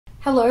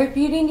Hello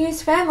Beauty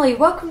News family,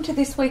 welcome to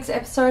this week's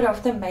episode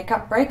of the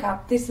Makeup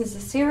Breakup. This is a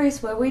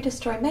series where we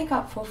destroy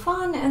makeup for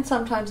fun and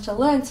sometimes to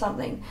learn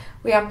something.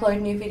 We upload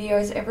new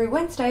videos every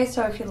Wednesday,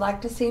 so if you'd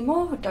like to see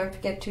more, don't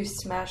forget to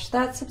smash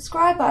that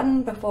subscribe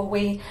button before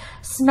we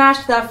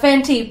smash the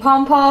Fenty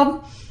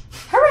pom-pom.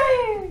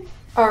 Hooray!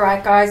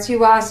 Alright guys,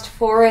 you asked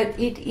for it.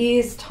 It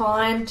is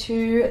time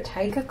to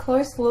take a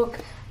close look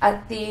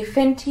at the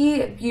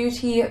Fenty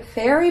Beauty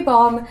Fairy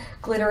Bomb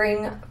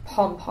Glittering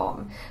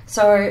Pom-Pom.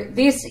 So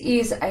this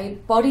is a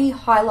body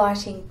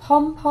highlighting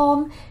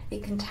pom-pom.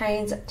 It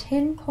contains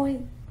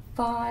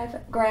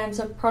 10.5 grams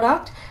of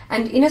product,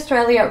 and in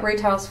Australia it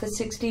retails for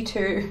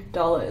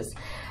 $62.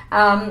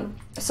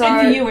 So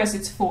in the US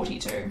it's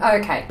 42.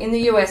 Okay, in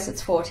the US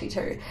it's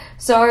 42.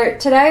 So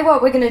today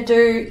what we're going to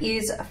do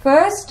is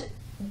first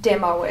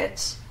demo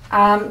it.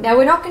 Now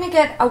we're not going to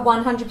get a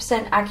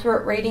 100%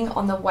 accurate reading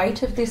on the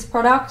weight of this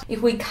product.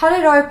 If we cut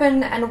it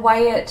open and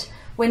weigh it,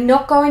 we're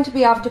not going to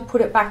be able to put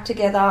it back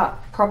together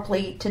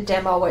properly to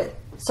demo it.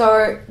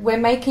 So we're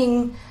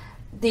making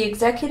the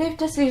executive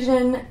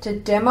decision to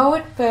demo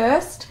it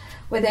first.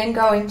 We're then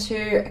going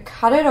to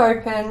cut it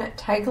open,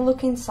 take a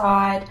look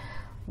inside,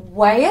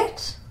 weigh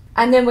it,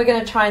 and then we're going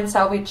to try and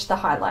salvage the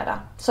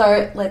highlighter.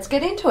 So let's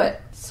get into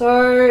it.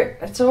 So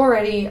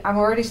I'm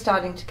already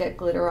starting to get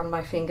glitter on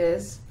my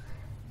fingers.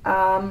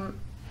 And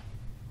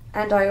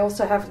I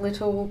also have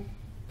little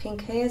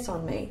pink hairs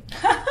on me.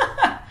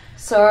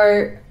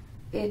 So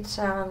it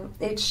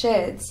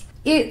sheds.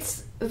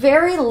 It's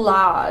very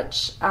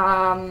large.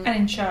 And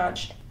in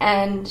charge.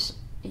 And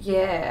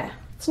yeah,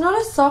 it's not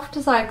as soft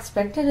as I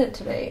expected it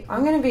to be.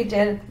 I'm going to be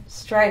dead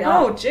straight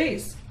up. Oh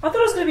jeez. I thought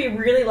it was going to be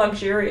really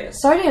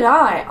luxurious. So did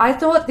I. I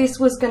thought this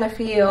was going to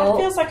feel... It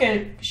feels like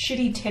a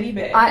shitty teddy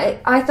bear.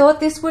 I thought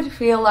this would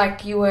feel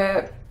like you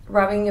were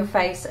rubbing your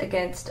face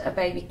against a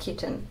baby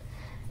kitten.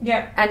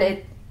 Yeah. And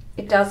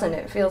it doesn't.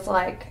 It feels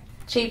like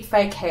cheap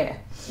fake hair.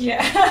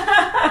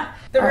 Yeah.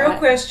 The real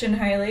question,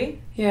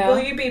 Hayley. Yeah. Will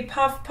you be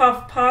puff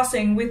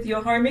passing with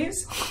your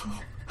homies?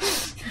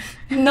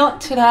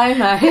 Not today,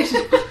 mate.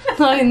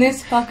 Not in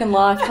this fucking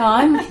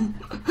lifetime.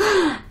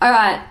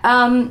 Alright,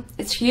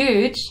 it's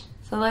huge.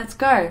 So let's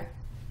go.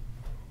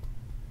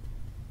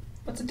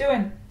 What's it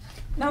doing?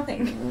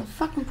 Nothing.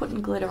 Fucking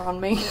putting glitter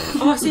on me.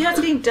 Oh, see how it's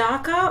getting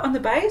darker on the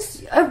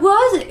base?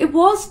 It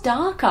was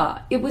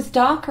darker. It was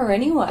darker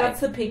anyway.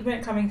 That's the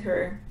pigment coming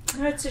through.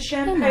 No, it's a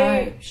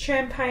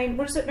champagne,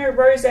 what is it? No,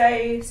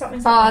 rosé,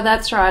 something. Oh,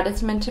 that's right.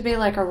 It's meant to be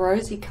like a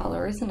rosy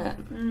colour, isn't it?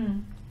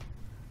 Mm.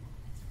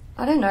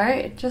 I don't know.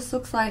 It just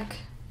looks like...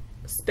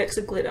 specks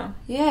of glitter.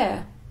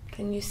 Yeah.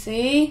 Can you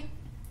see?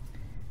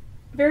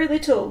 Very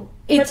little.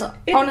 It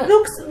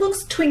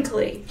looks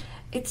twinkly.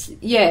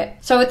 Yeah,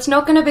 so it's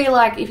not going to be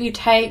like if you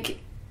take,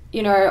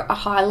 you know, a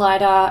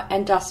highlighter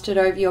and dust it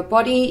over your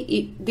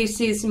body. This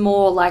is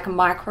more like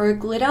micro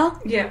glitter.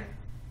 Yeah,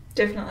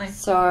 definitely.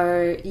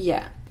 So,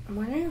 yeah. I'm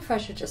wondering if I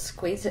should just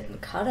squeeze it and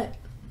cut it.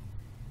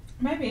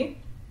 Maybe.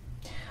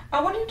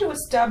 I want to do a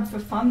stab for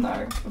fun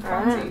though, for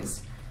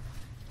funsies.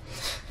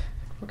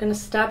 We're going to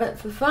stab it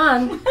for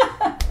fun.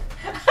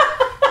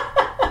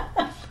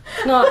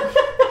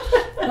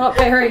 Not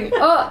very...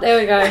 Oh, there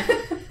we go.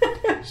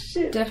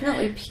 Shit.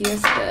 Definitely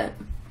pierced it.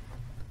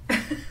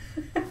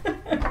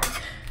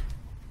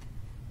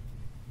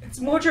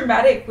 It's more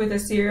dramatic with a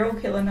serial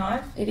killer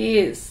knife. It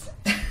is.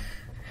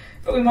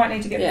 But we might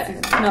need to get the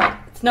scissors.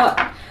 It's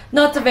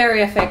not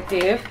very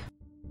effective.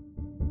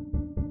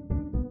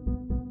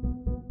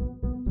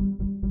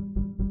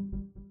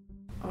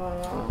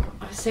 Oh,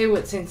 I see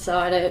what's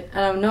inside it,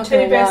 and I'm not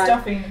teddy bear lie.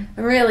 Stuffing.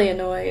 I'm really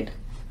annoyed.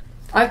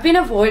 I've been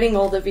avoiding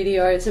all the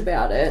videos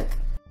about it.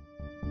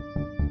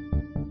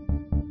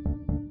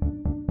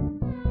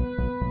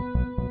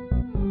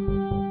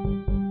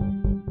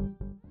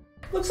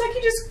 Looks like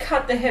you just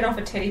cut the head off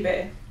a teddy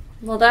bear.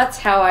 Well, that's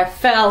how I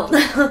felt.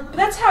 But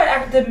that's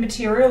how the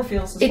material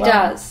feels as well. It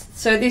does.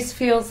 So this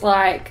feels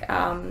like,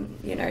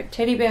 you know,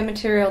 teddy bear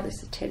material.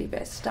 This is teddy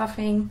bear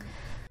stuffing.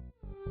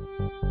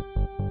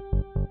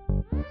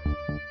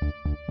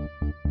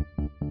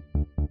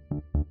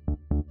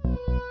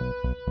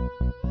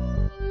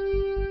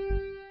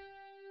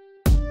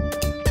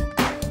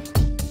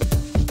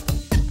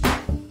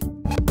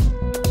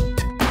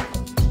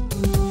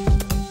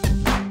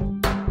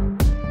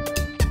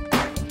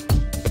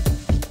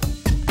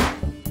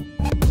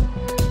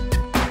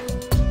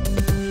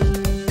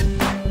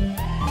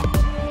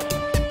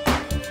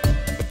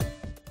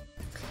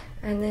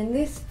 And then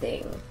this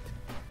thing.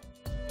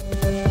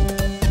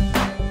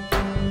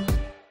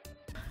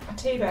 A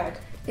tea bag.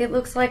 It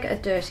looks like a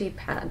dirty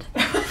pad.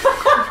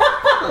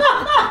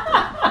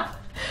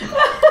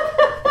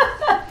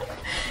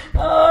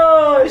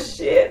 Oh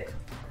shit.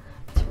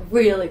 It's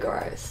really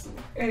gross.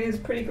 It is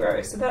pretty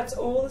gross. So that's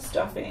all the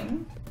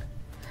stuffing.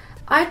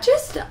 I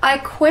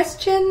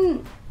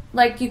question,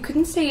 like, you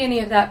couldn't see any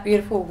of that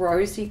beautiful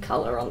rosy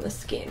colour on the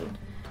skin.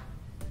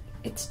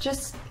 It's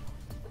just,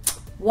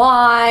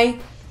 why?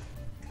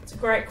 It's a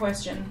great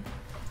question.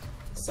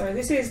 So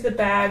this is the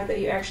bag that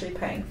you're actually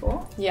paying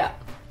for. Yeah.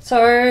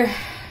 So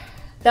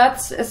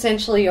that's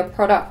essentially your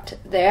product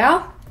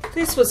there.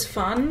 This was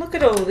fun. Look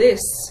at all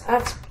this.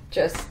 That's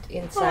just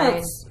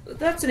insane.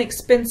 That's an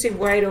expensive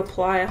way to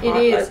apply a It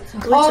is.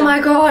 glitter. Oh my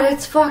god,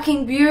 it's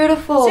fucking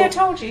beautiful. See, I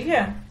told you,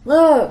 yeah.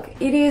 Look,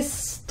 it is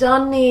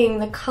stunning.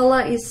 The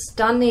colour is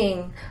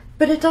stunning.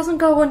 But it doesn't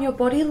go on your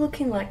body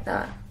looking like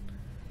that.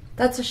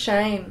 That's a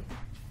shame.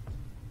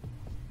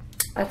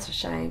 That's a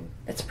shame.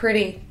 It's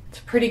pretty. It's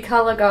a pretty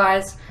colour,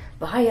 guys.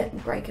 Buy it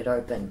and break it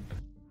open.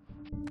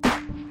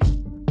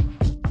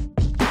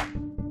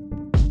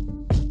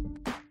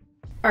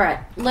 Alright,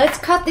 let's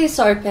cut this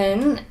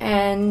open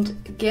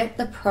and get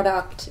the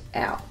product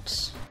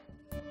out.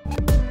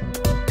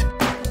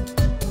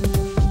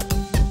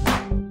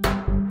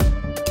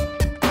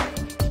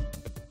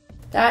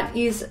 That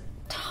is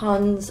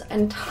tons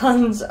and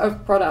tons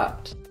of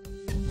product.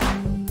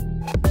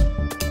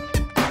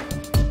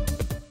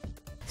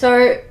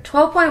 So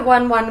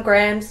 12.11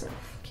 grams,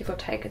 give or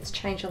take, it's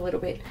changed a little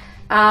bit.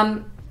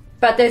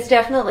 But there's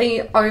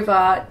definitely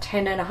over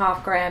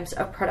 10.5 grams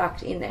of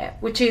product in there,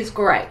 which is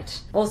great.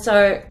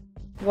 Also,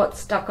 what's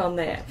stuck on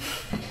there?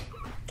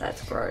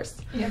 That's gross.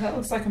 Yeah, that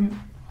looks like an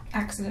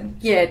accident.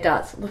 Yeah, it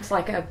does. It looks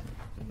like a...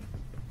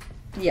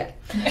 Yeah.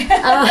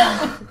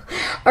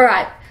 All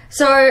right.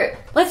 So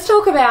let's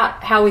talk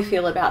about how we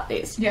feel about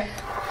this. Yeah.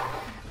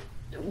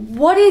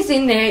 What is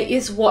in there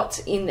is what's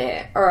in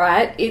there, all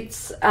right?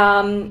 It's,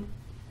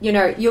 you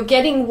know, you're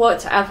getting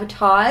what's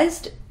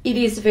advertised. It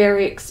is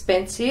very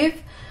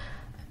expensive.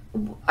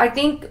 I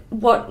think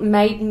what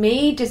made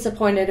me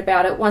disappointed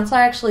about it, once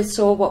I actually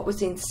saw what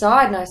was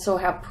inside and I saw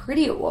how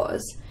pretty it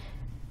was,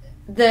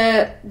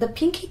 the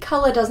pinky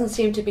color doesn't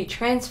seem to be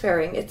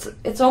transferring.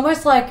 It's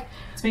almost like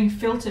it's being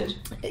filtered.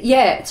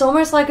 Yeah, it's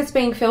almost like it's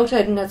being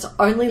filtered and it's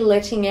only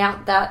letting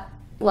out that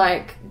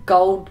like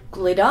gold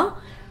glitter,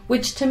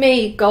 which to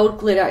me, gold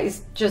glitter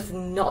is just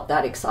not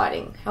that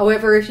exciting.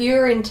 However, if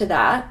you're into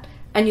that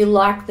and you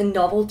like the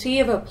novelty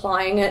of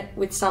applying it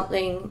with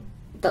something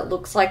that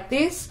looks like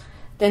this,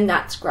 then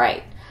that's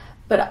great.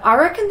 But I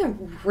reckon the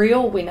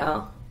real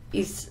winner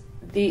is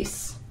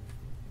this.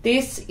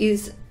 This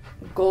is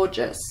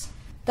gorgeous.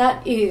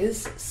 That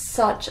is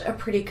such a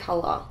pretty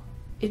color.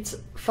 It's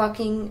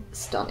fucking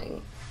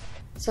stunning.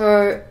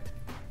 So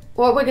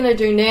what we're gonna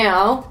do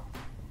now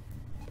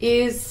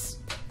is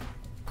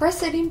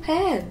press it in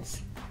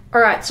pans.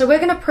 All right, so we're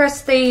gonna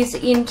press these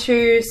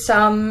into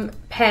some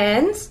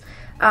pans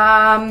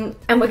and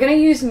we're gonna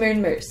use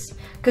Moon Mousse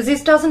because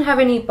this doesn't have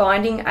any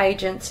binding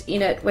agents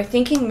in it. We're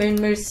thinking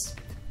Moon Mousse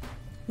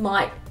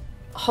might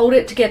hold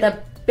it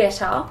together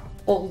better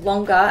or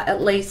longer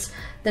at least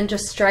than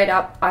just straight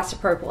up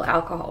isopropyl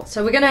alcohol.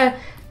 So we're gonna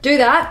do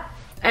that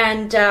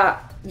and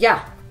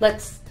yeah,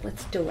 let's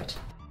do it.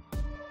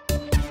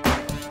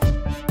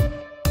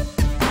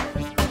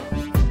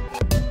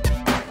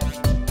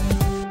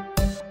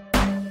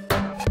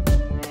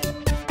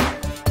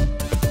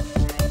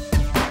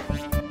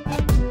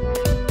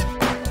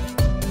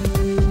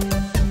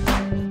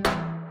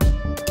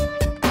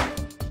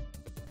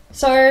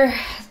 So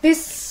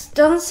this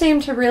doesn't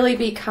seem to really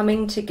be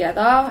coming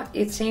together.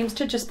 It seems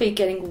to just be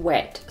getting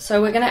wet.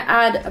 So we're gonna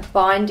add a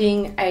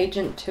binding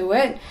agent to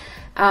it.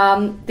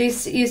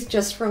 This is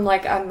just from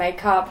like a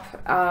makeup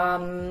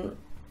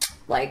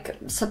like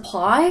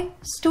supply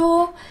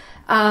store.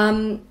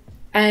 And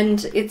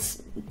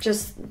it's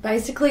just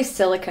basically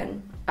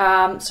silicone.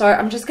 So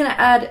I'm just gonna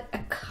add a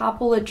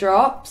couple of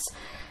drops.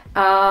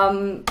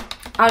 I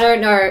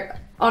don't know,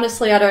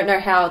 honestly, I don't know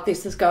how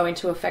this is going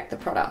to affect the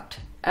product.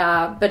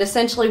 But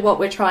essentially what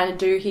we're trying to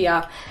do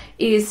here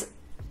is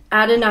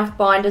add enough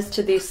binders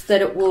to this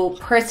that it will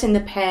press in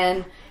the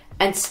pan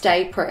and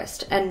stay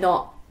pressed and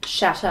not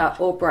shatter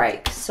or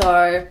break.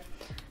 So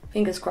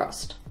fingers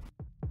crossed.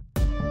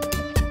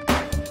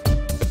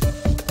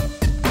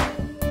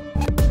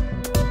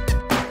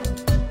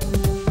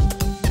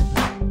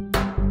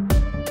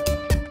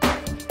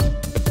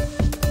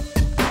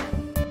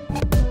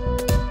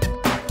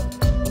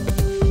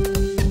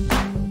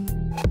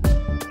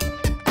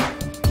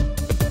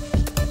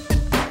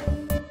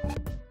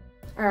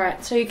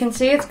 Alright, so you can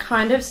see it's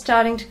kind of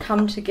starting to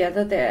come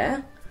together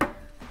there. I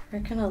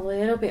reckon a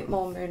little bit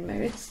more Moon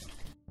Mousse.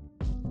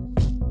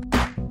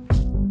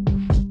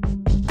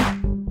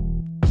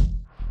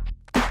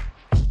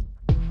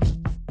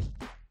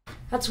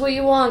 That's what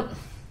you want.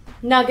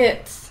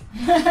 Nuggets.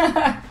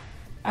 A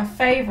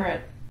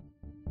favourite.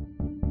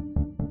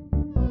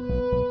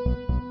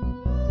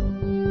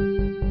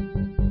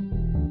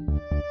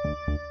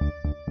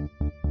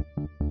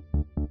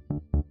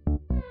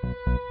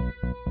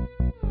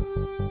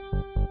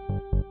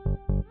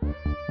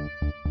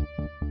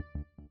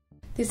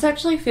 This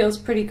actually feels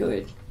pretty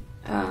good.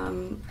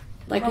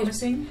 Like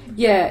promising.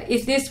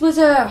 If this was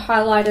a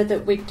highlighter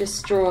that we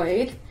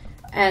destroyed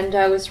and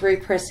I was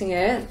repressing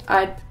it,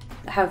 I'd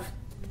have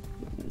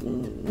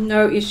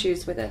no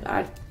issues with it.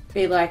 I'd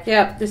be like,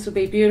 yep, this will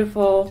be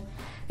beautiful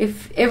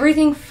if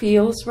everything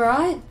feels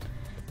right,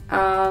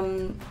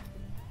 but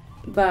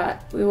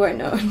we won't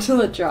know until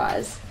it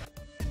dries.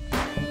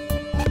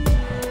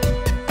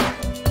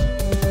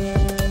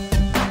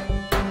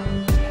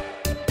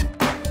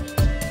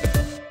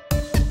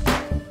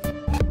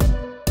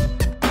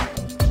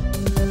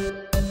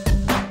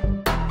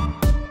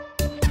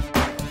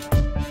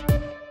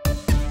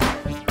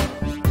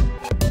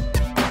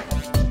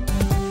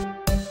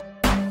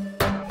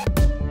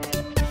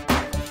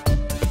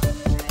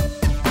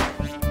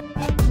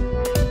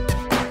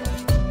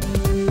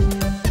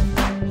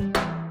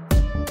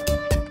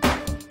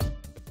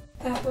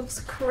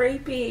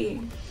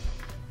 creepy.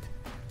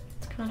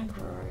 It's kind of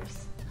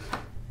gross.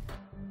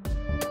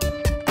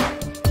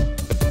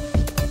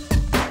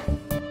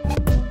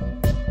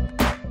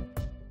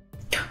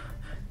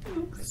 It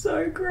looks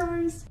so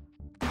gross.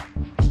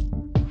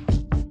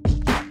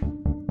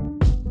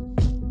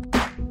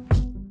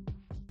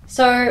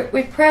 So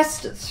we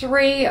pressed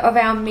 3 of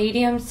our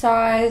medium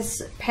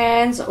size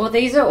pans, or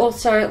these are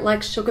also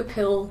like sugar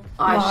pill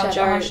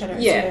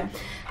eyeshadows. Yeah.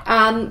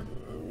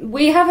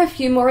 We have a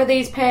few more of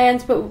these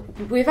pans, but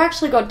we've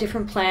actually got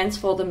different plans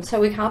for them, so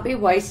we can't be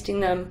wasting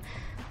them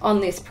on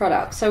this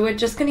product. So we're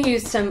just going to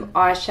use some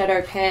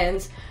eyeshadow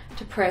pans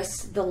to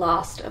press the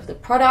last of the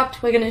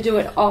product. We're going to do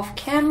it off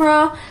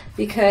camera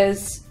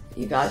because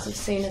you guys have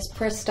seen us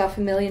press stuff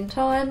a million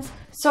times.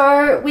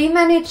 So we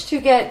managed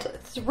to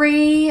get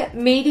 3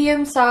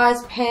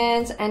 medium-sized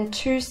pans and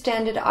 2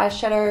 standard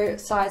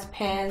eyeshadow-sized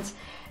pans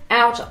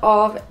out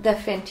of the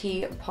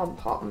Fenty Pom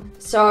Pom.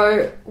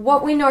 So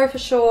what we know for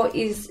sure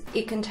is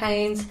it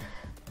contains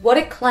what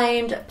it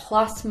claimed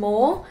plus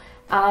more,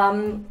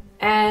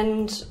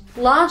 and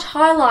large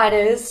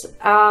highlighters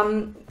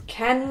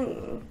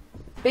can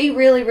be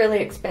really, really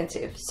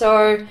expensive.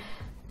 So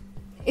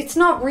it's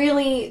not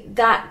really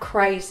that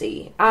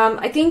crazy.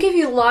 I think if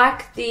you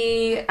like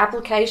the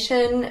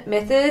application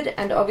method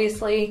and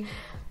obviously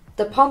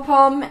the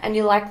pom-pom and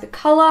you like the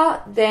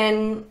color,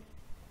 then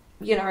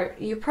you know,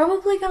 you're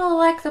probably gonna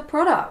like the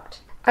product.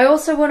 I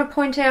also want to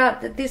point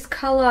out that this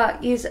color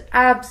is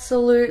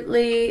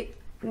absolutely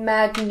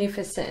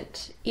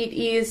magnificent. It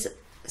is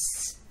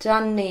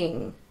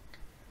stunning.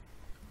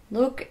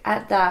 Look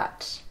at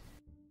that.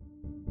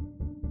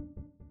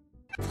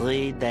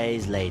 3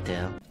 days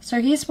later.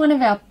 So here's one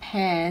of our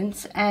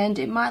pans, and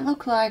it might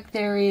look like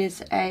there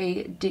is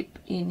a dip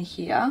in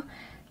here,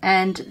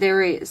 and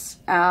there is.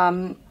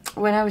 When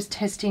I was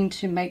testing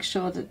to make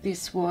sure that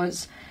this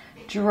was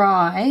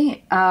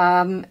dry,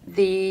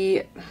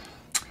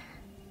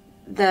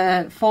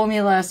 the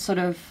formula sort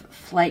of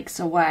flakes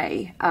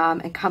away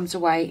and comes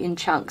away in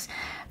chunks,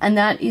 and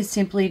that is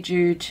simply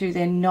due to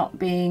there not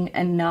being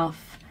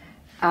enough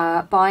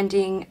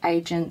binding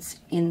agents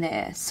in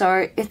there.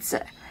 So it's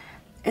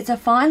a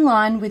fine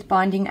line with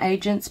binding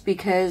agents,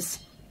 because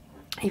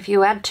if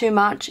you add too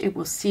much it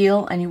will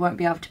seal and you won't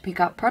be able to pick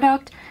up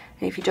product,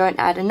 and if you don't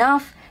add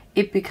enough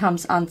it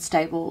becomes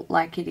unstable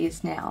like it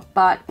is now.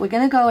 But we're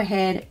going to go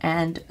ahead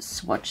and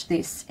swatch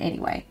this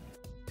anyway.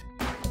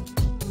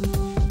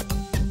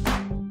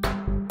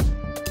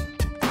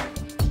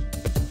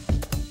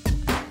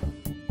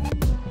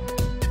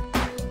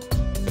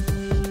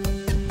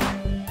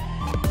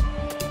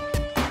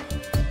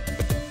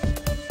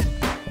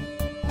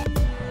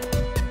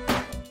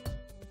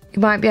 You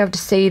might be able to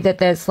see that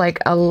there's like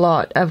a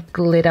lot of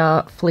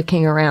glitter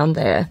flicking around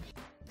there.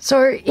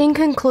 So in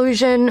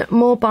conclusion,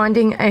 more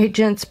binding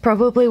agents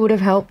probably would have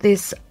helped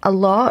this a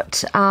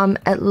lot,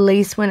 at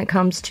least when it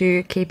comes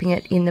to keeping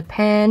it in the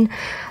pan.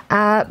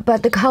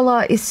 But the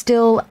colour is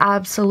still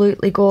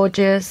absolutely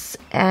gorgeous,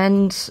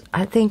 and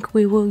I think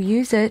we will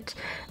use it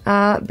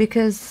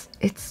because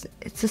it's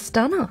a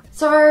stunner.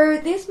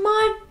 So this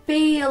might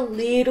be a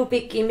little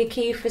bit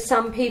gimmicky for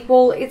some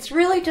people. It's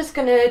really just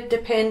going to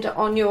depend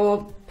on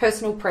your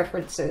personal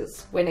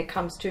preferences when it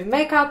comes to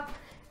makeup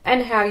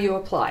and how you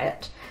apply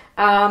it.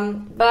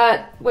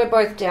 But we're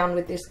both down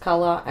with this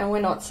colour, and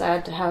we're not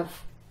sad to have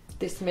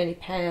this many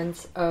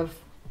pans of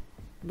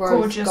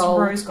gorgeous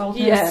rose gold.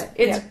 Yeah,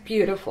 it's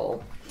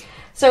beautiful.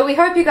 So we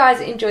hope you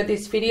guys enjoyed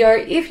this video.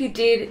 If you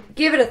did,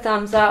 give it a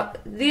thumbs up.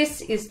 This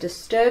is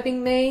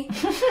disturbing me.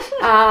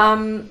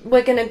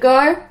 We're gonna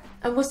go,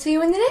 and we'll see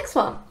you in the next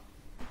one.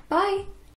 Bye.